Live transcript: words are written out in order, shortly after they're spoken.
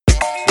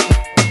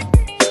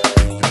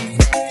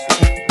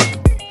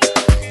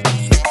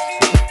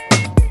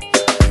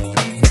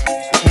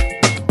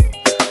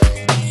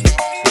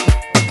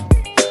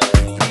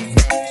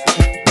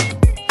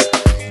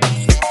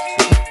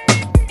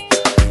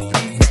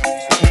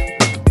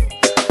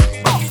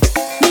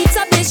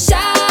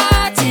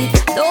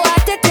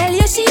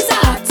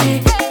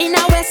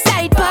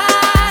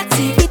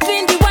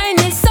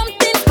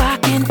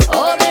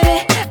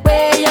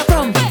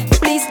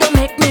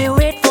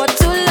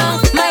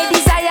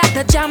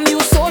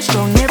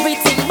strong,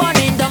 everything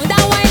burning down.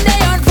 That wine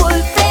they on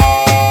full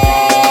flame.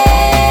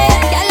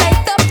 Yeah,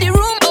 light up the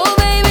room, oh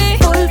baby,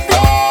 full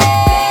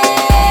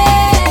flame.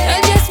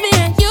 Just me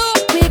and you,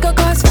 we go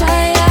cause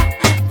fire,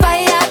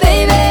 fire,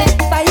 baby.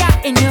 Fire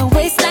in your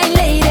waistline,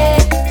 lady.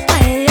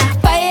 Fire,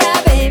 fire,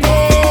 baby.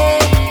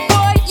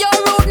 Boy, your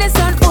rudeness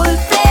on full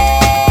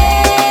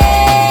flame.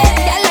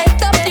 Yeah,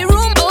 light up the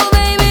room, oh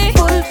baby,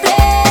 full flame.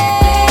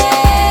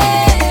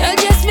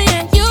 Just me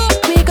and you,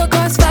 we go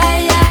cause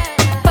fire,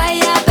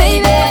 fire,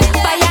 baby.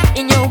 Fire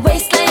in your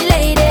waistline,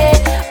 lady.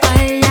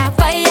 Fire,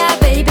 fire,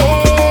 baby.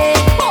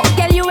 Oh,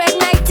 girl, you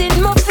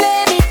igniting my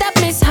flame, it up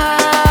Miss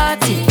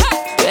Hearty.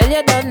 Girl,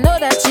 you don't know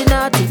that she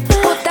naughty.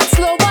 Put that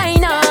slow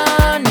wine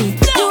on me.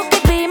 You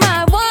could be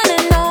my one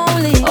and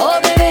only. Oh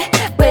baby,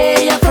 where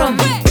you from?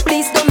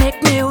 Please don't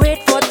make me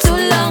wait for too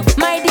long.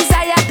 My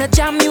desire to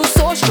jam you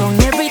so strong,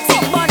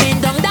 everything burning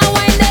down. That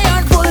wine they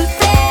on full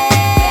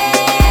flame.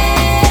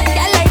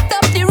 Yeah, light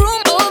up the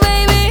room, oh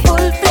baby,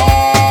 full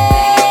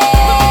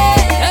flame.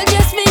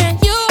 Just me and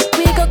you,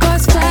 we go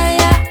cause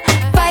fire,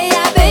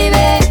 fire,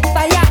 baby.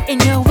 Fire in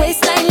your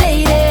waistline,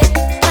 lady.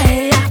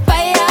 Fire,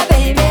 fire,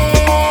 baby.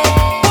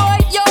 Boy,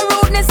 your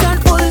rudeness on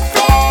full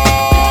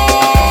flame.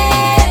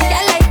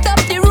 Yeah, light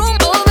up the room,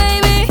 oh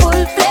baby,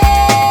 full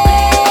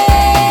flame.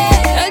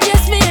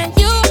 Just me and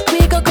you,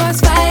 we go cause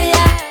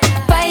fire,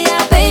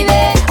 fire,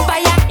 baby.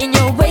 Fire in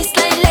your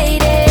waistline,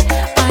 lady.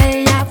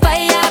 Fire,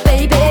 fire,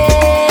 baby.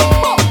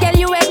 Oh, girl,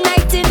 you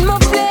igniting my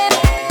flame.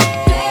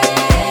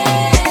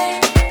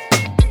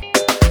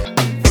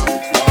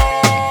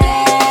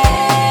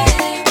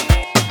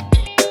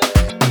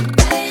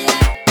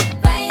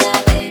 Fire,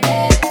 baby.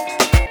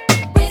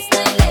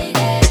 Waistline,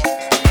 lady.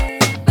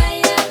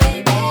 Fire,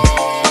 baby.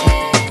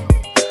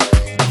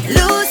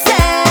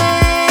 Lucy,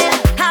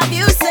 have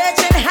you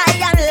searching high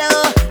and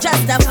low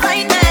just to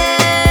find me?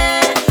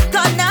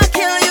 Gonna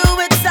kill you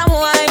with some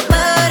white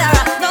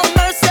murderer, no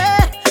mercy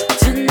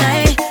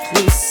tonight.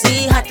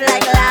 Lucy, hot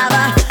like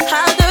lava.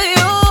 How do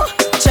you?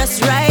 Just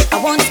right. I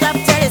won't stop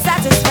till you're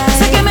satisfied.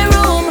 So give me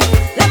room,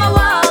 let me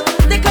walk.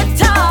 They could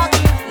talk.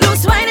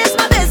 Loose wine is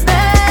my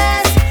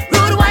business.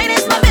 Rude wine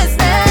is my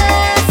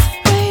business.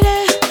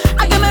 Lady,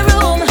 I give me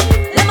room,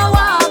 let me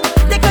walk.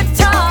 They could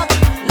talk.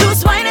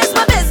 Loose wine is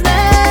my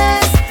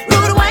business.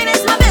 Rude wine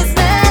is my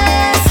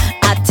business.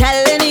 I'm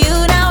telling you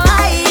now,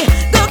 I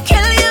go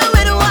kill you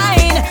with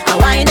wine. A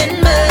wine and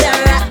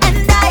murderer, and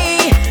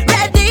I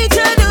ready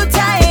to do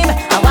time.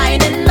 A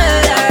wine and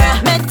murderer.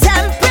 My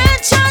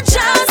temperature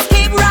just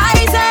keep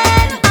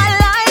rising. I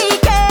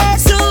like it.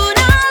 Soon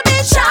I'll be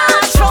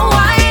charged for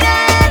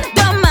whining.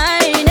 Don't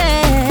mind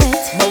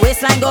it. My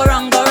waistline go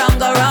wrong, go wrong,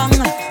 go wrong.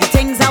 The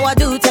things I would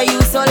do to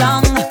you so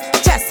long.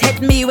 Just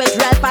hit me with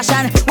real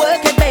passion.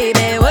 Work it,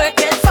 baby, work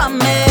it for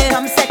me.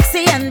 I'm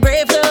sexy and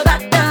brave to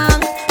back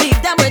down.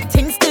 Leave them with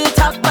things to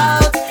talk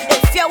about.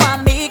 If you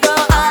want me, go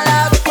all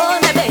out.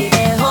 Hold me,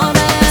 baby, hold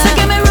me. So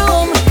give me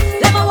room,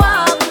 let me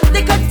walk.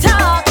 They could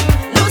talk.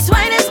 Loose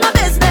wine is my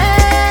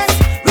business.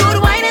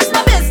 Rude wine is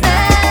my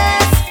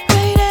business.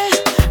 Lady,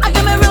 I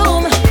give me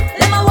room,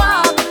 let me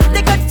walk.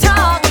 They could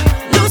talk.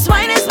 Loose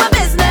wine is my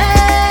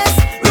business.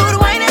 Rude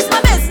wine is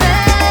my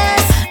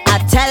business.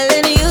 I'm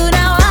telling you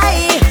now,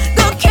 I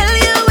go kill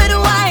you with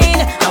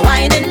wine. A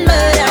wine and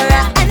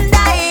murderer, and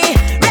I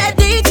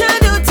ready to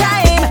do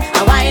time.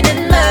 A wine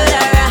and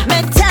murderer.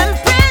 My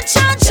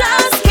temperature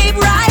just keep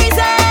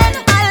rising.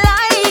 I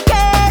like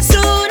it.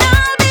 Soon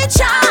I'll be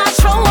charged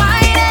for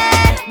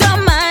whining.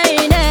 Don't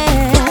mind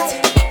it.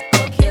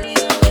 Go kill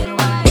you with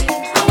wine.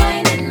 A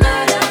wine and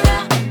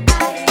murderer.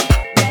 I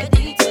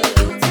ready to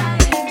do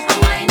time. A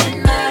wine and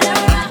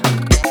murderer.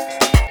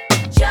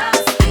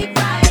 Just keep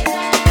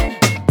rising.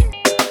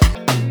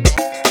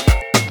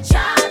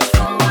 Charged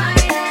for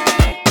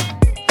whining.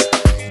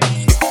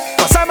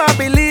 Cause I'm a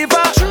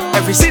believer.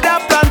 Every seed I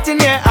plant in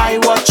here, I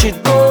watch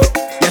it grow.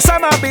 Yes,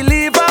 I'm a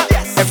believer.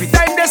 Every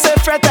time they say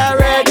fret, I'm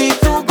ready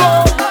to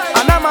go.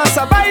 And I'm a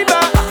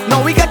survivor.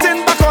 Now we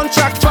getting back on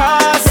track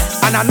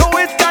fast. And I know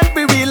it can't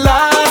be real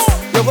last.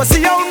 You go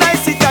see how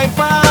nice the time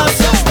pass.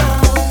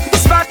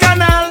 It's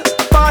bacchanal,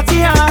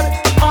 party hard,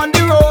 on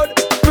the road,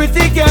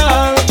 pretty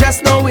girl.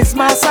 Just know it's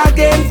mass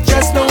again,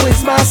 just know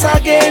it's mass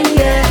again,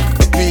 yeah.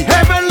 Be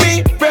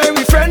heavenly,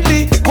 very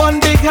friendly, one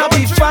big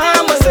happy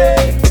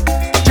family.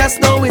 Just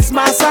know it's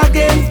mass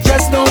again,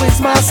 just know it's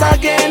mass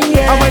again,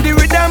 yeah. And when the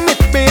rhythm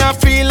hit me, I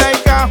feel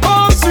like a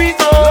home sweet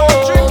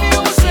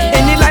home.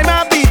 Any line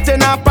I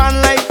beating up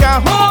and like a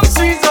home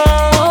sweet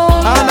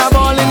home. And I'm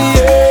all in the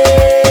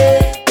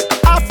air.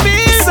 I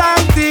feel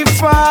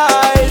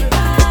sanctified.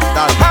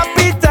 That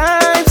happy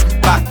times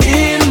back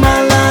in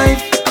my life.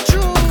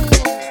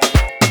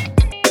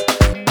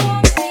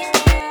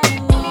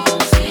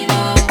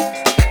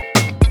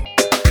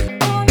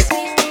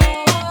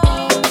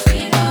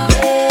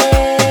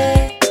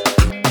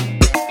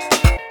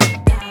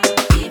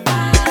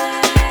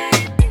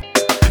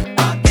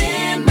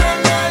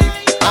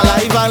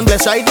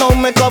 Bless right now,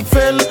 make up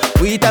fill.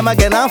 We time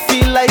again, I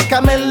feel like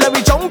Camille.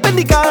 We jump in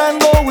the car and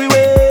go we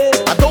way.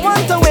 I don't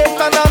want to wait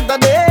another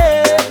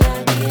day.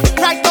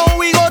 Right now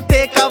we go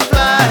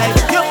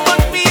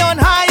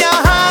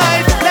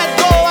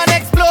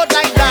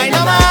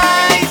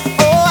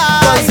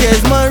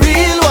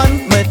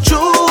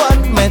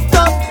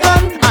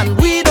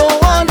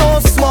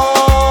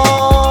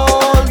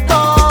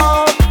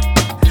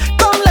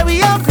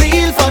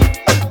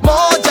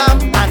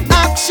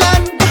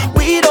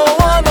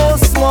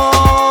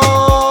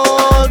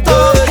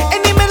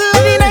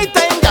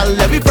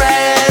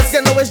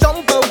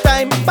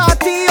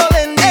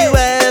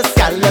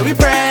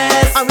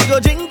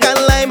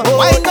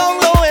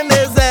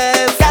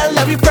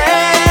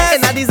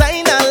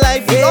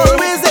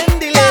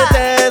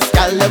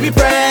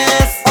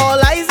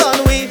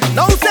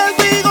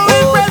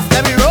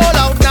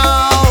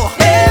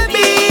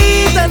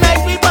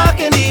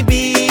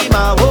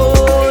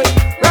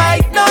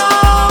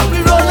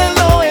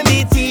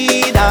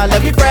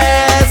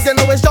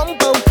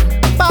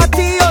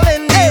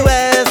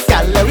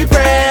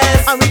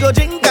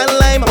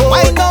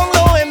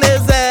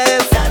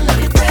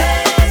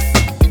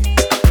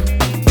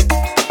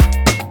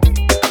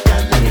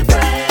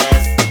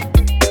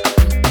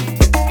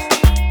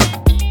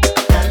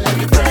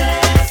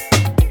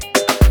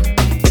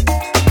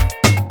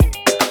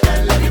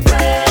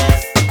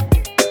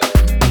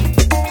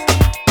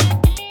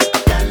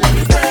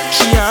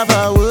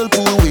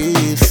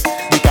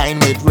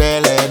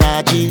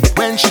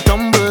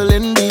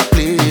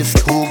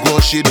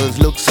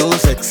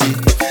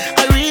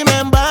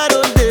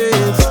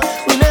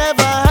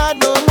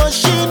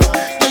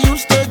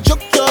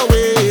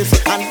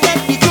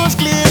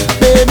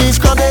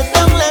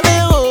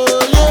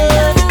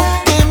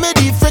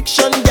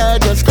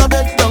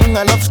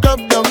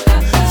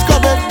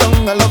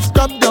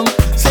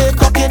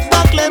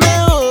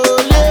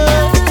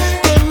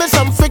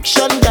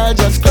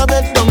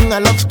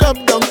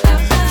scrub